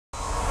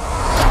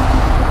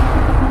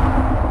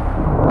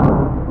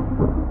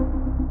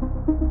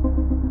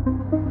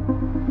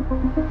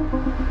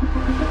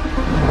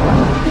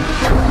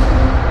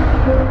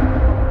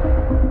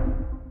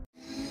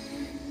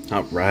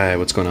Alright,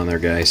 what's going on there,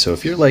 guys? So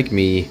if you're like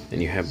me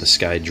and you have the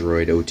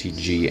Skydroid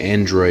OTG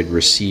Android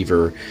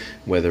receiver,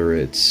 whether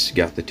it's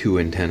got the 2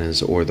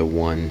 antennas or the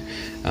 1,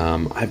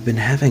 I've been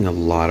having a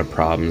lot of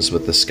problems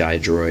with the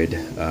Skydroid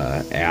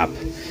app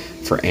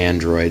for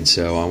Android,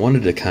 so I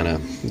wanted to kind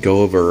of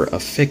go over a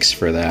fix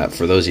for that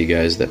for those of you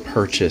guys that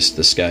purchased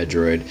the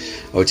Skydroid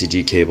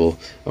OTG cable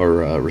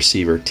or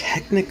receiver.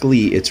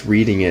 Technically, it's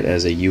reading it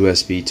as a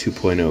USB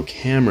 2.0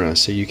 camera,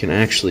 so you can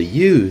actually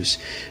use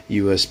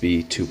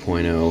USB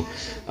 2.0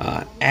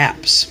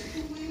 apps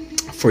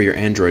for your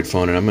Android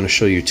phone, and I'm going to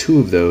show you 2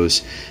 of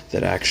those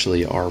that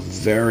actually are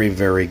very,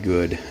 very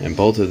good, and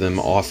both of them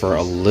offer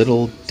a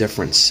little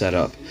different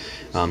setup.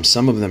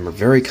 Some of them are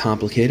very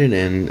complicated,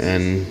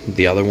 and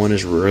the other one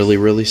is really,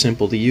 really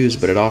simple to use,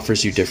 but it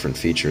offers you different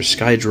features.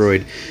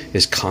 Skydroid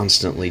is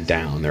constantly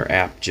down. Their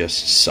app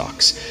just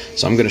sucks.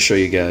 So I'm going to show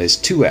you guys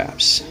 2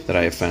 apps that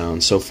I have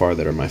found so far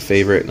that are my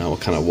favorite, and I will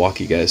kind of walk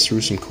you guys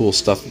through some cool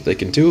stuff that they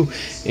can do,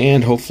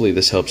 and hopefully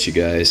this helps you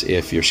guys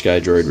if your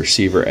Skydroid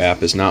receiver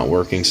app is not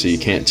working, so you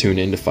can't tune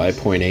into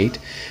 5.8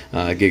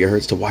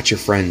 gigahertz to watch your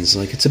friends.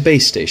 Like, it's a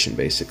base station,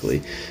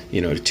 basically, you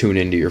know, to tune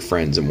into your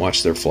friends and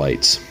watch their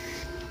flights,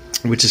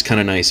 which is kind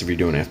of nice if you're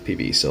doing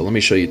FPV. So let me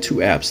show you 2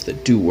 apps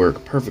that do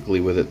work perfectly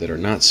with it that are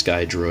not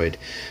Skydroid,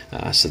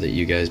 so that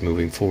you guys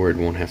moving forward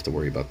won't have to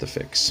worry about the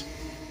fix.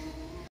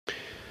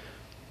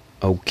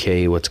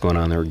 Okay, what's going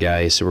on there,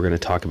 guys? So we're going to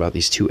talk about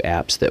these 2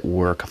 apps that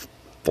work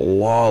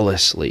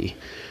flawlessly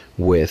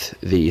with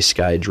the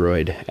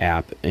Skydroid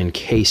app. In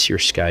case your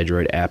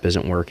Skydroid app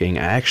isn't working,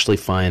 I actually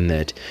find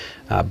that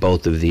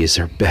both of these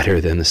are better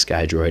than the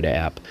Skydroid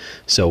app.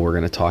 So we're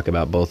going to talk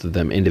about both of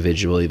them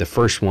individually. The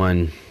first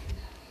one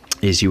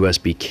is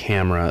USB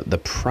camera. The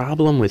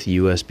problem with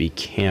USB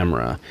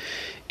camera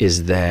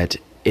is that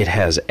it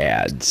has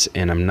ads,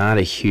 and I'm not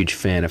a huge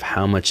fan of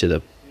how much of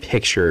the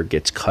picture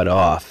gets cut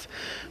off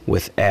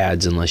with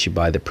ads unless you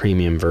buy the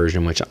premium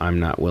version, which I'm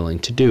not willing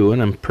to do,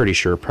 and I'm pretty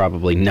sure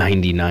probably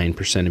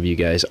 99% of you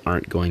guys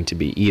aren't going to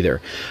be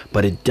either.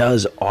 But it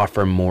does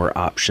offer more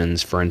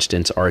options, for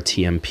instance,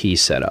 RTMP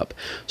setup.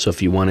 So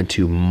if you wanted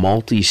to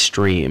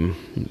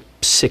multi-stream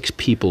 6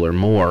 people or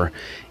more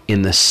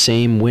in the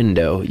same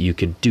window, you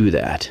could do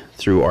that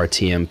through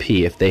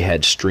RTMP. If they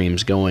had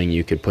streams going,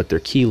 you could put their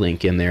key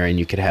link in there and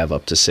you could have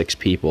up to 6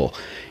 people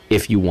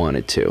if you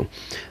wanted to.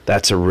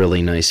 That's a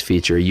really nice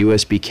feature.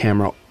 USB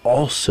camera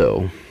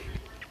also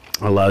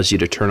allows you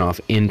to turn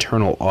off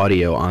internal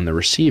audio on the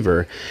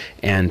receiver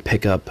and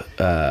pick up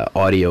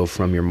audio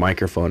from your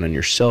microphone on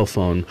your cell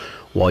phone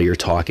while you're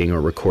talking or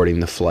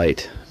recording the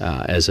flight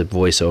as a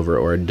voiceover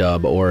or a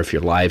dub, or if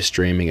you're live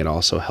streaming, it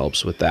also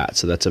helps with that.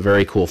 So that's a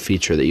very cool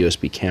feature that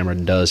USB camera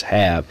does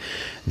have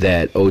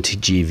that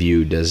OTG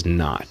View does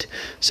not.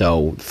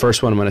 So the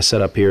first one I'm going to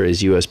set up here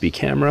is USB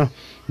camera.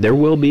 There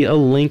will be a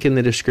link in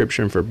the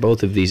description for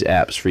both of these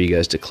apps for you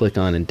guys to click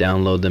on and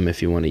download them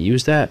if you want to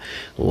use that.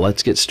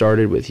 Let's get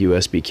started with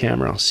USB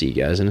camera. I'll see you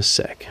guys in a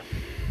sec.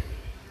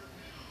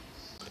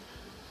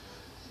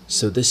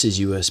 So this is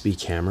USB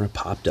camera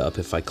popped up.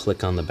 If I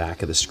click on the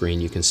back of the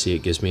screen, you can see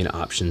it gives me an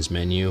options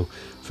menu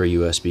for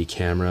USB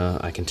camera.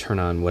 I can turn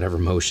on whatever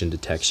motion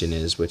detection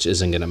is, which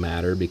isn't going to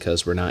matter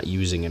because we're not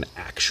using an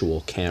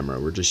actual camera.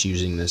 We're just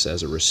using this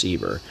as a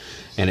receiver,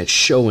 and it's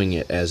showing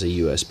it as a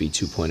USB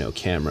 2.0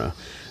 camera.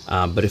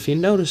 But if you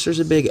notice,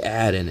 there's a big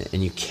ad in it,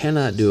 and you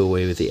cannot do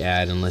away with the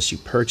ad unless you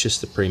purchase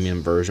the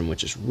premium version,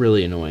 which is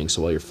really annoying.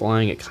 So while you're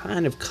flying, it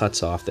kind of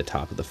cuts off the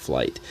top of the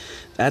flight.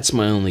 That's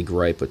my only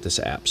gripe with this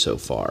app so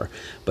far,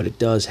 but it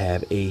does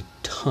have a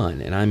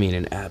ton, and I mean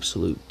an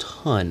absolute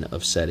ton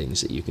of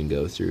settings that you can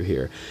go through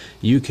here.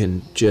 You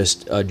can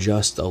just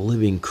adjust the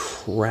living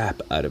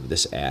crap out of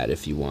this ad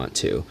if you want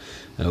to.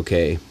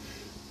 Okay,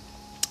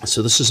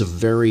 so this is a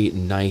very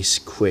nice,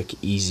 quick,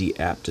 easy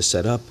app to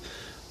set up.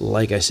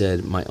 Like I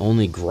said, my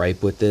only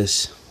gripe with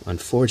this,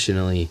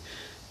 unfortunately,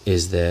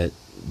 is that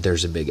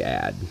there's a big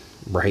ad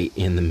right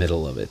in the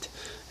middle of it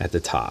at the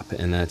top,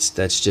 and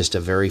that's just a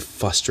very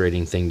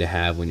frustrating thing to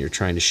have when you're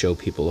trying to show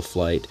people a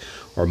flight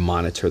or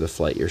monitor the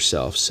flight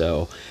yourself.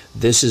 So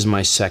this is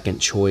my second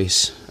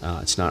choice.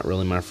 It's not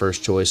really my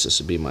first choice. This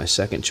would be my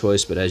second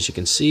choice, but as you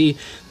can see,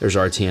 there's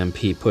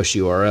RTMP push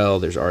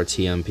URL, there's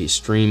RTMP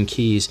stream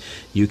keys.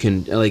 You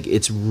can, like,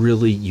 it's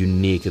really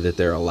unique that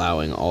they're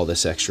allowing all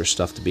this extra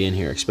stuff to be in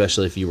here,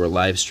 especially if you were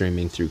live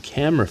streaming through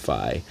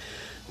Camerify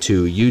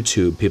to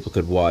YouTube. People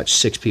could watch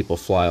 6 people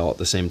fly all at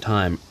the same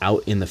time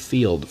out in the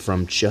field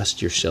from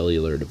just your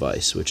cellular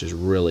device, which is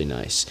really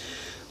nice.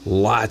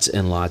 Lots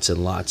and lots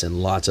and lots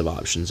and lots of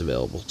options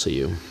available to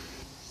you.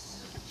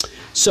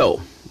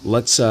 So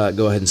let's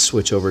go ahead and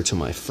switch over to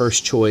my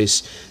first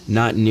choice.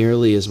 Not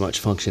nearly as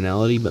much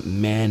functionality, but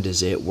man,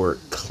 does it work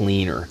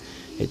cleaner.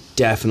 It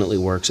definitely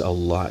works a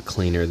lot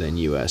cleaner than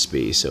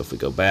USB. So if we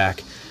go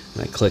back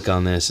and I click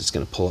on this, it's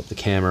going to pull up the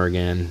camera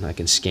again. I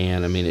can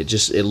scan. I mean,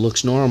 it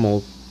looks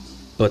normal,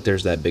 but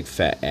there's that big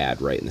fat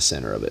ad right in the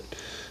center of it.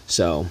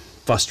 So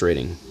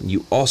frustrating.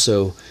 You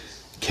also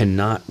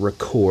cannot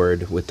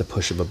record with the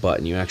push of a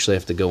button. You actually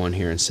have to go in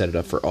here and set it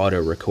up for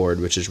auto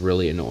record, which is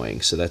really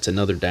annoying. So that's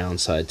another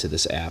downside to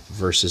this app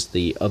versus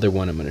the other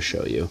one I'm going to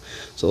show you.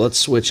 So let's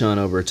switch on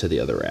over to the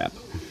other app.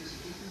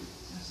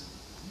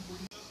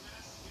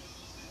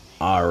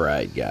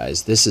 Alright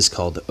guys, this is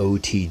called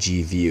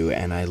OTG View,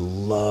 and I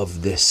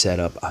love this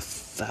setup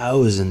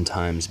 1,000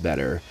 times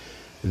better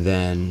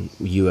than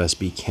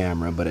USB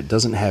camera, but it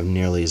doesn't have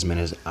nearly as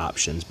many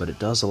options, but it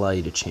does allow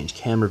you to change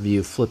camera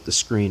view, flip the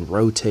screen,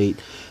 rotate.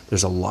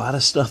 There's a lot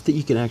of stuff that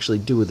you can actually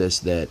do with this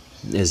that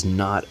is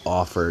not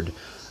offered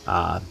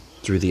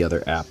through the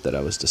other app that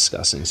I was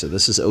discussing. So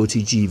this is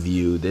OTG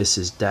View. This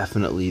is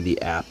definitely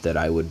the app that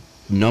I would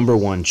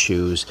 #1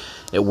 choose.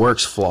 It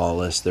works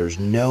flawless. There's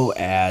no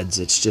ads.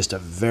 It's just a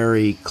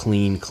very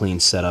clean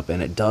setup,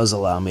 and it does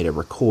allow me to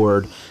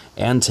record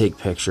and take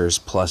pictures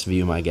plus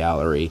view my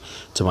gallery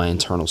to my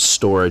internal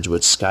storage,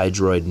 which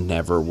Skydroid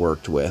never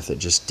worked with. It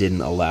just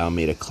didn't allow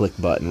me to click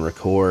button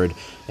record.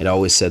 It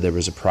always said there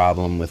was a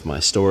problem with my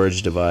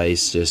storage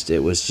device.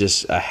 It was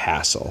just a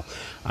hassle.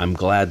 I'm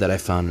glad that I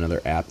found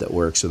another app that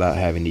works without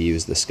having to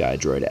use the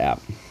Skydroid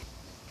app.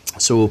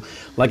 So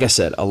like I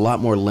said, a lot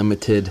more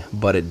limited,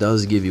 but it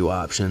does give you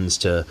options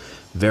to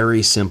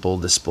very simple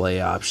display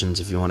options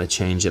if you want to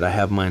change it. I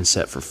have mine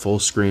set for full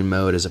screen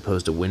mode as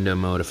opposed to window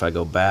mode. If I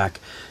go back,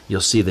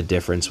 you'll see the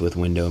difference with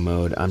window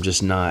mode. I'm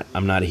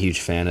not a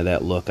huge fan of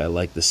that look. I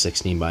like the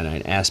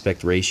 16:9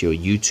 aspect ratio.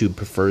 YouTube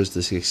prefers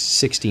the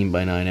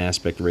 16:9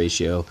 aspect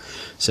ratio,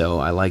 so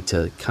I like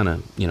to kind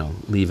of,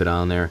 leave it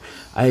on there.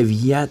 I have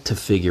yet to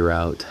figure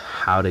out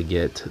how to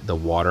get the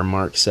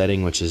watermark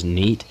setting, which is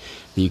neat.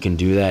 You can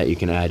do that. You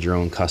can add your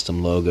own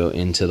custom logo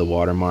into the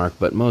watermark,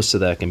 but most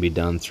of that can be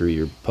done through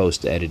your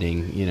post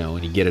editing.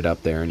 When you get it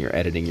up there and you're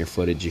editing your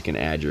footage, you can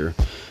add your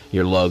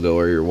logo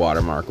or your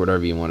watermark,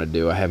 whatever you want to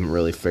do. I haven't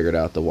really figured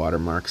out the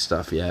watermark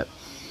stuff yet,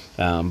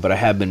 but I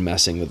have been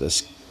messing with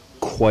this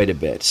quite a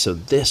bit. So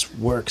this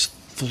works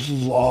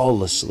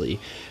flawlessly,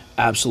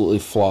 absolutely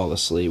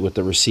flawlessly with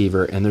the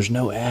receiver, and there's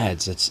no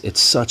ads.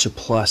 It's such a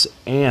plus.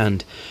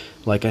 And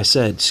like I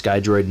said,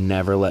 Skydroid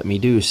never let me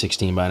do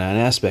 16:9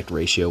 aspect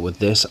ratio. With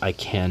this, I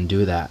can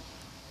do that.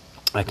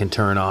 I can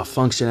turn off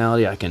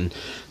functionality. I can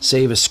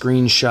save a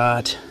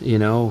screenshot,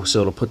 so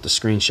it'll put the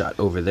screenshot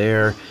over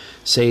there,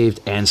 saved,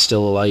 and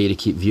still allow you to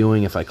keep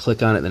viewing. If I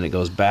click on it, then it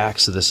goes back.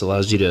 So this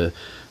allows you to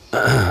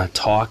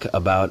talk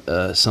about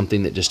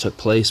something that just took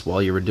place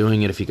while you were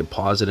doing it. If you could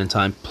pause it in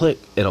time, click,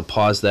 it'll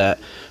pause that,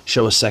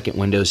 show a second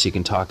window so you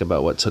can talk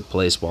about what took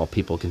place while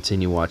people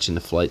continue watching the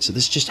flight. So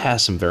this just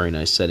has some very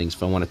nice settings.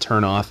 If I want to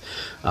turn off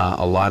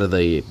a lot of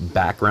the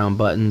background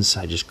buttons,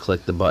 I just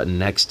click the button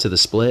next to the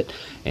split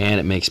and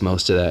it makes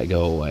most of that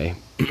go away.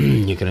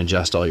 You can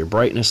adjust all your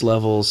brightness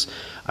levels.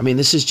 I mean,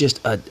 this is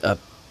just a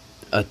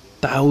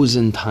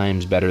 1,000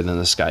 times better than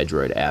the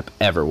Skydroid app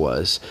ever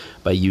was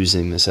by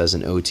using this as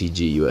an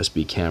OTG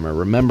USB camera.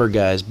 Remember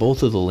guys,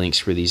 both of the links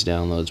for these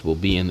downloads will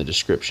be in the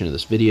description of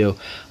this video.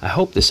 I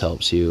hope this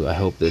helps you. I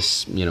hope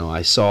this,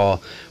 I saw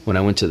when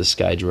I went to the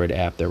Skydroid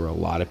app, there were a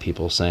lot of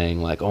people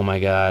saying like, oh my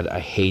god, I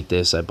hate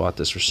this, I bought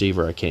this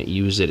receiver, I can't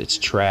use it, it's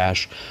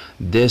trash.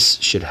 This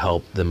should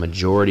help the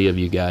majority of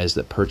you guys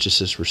that purchase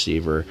this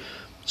receiver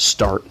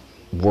start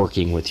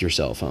working with your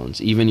cell phones.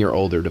 Even your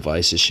older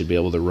devices should be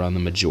able to run the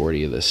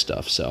majority of this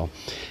stuff. So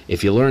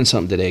if you learned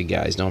something today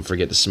guys, don't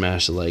forget to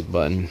smash the like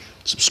button,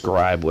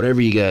 subscribe,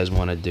 whatever you guys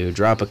want to do,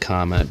 drop a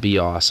comment, be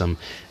awesome,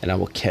 and I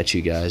will catch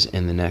you guys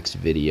in the next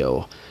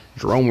video.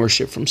 Drone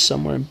worship from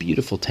somewhere in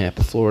beautiful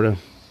Tampa, Florida.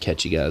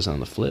 Catch you guys on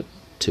the flip.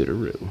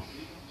 Tootaroo.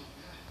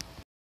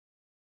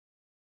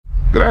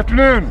 Good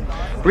afternoon.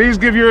 Please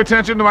give your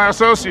attention to my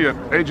associate,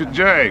 Agent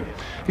J.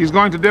 He's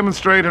going to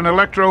demonstrate an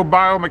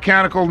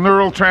electro-biomechanical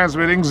neural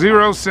transmitting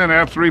zero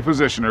synapse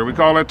repositioner. We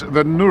call it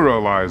the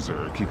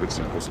neuralizer. Keep it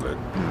simple, Slick.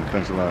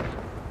 Thanks a lot.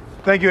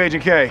 Thank you,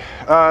 Agent K.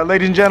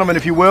 Ladies and gentlemen,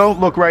 if you will,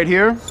 look right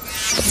here.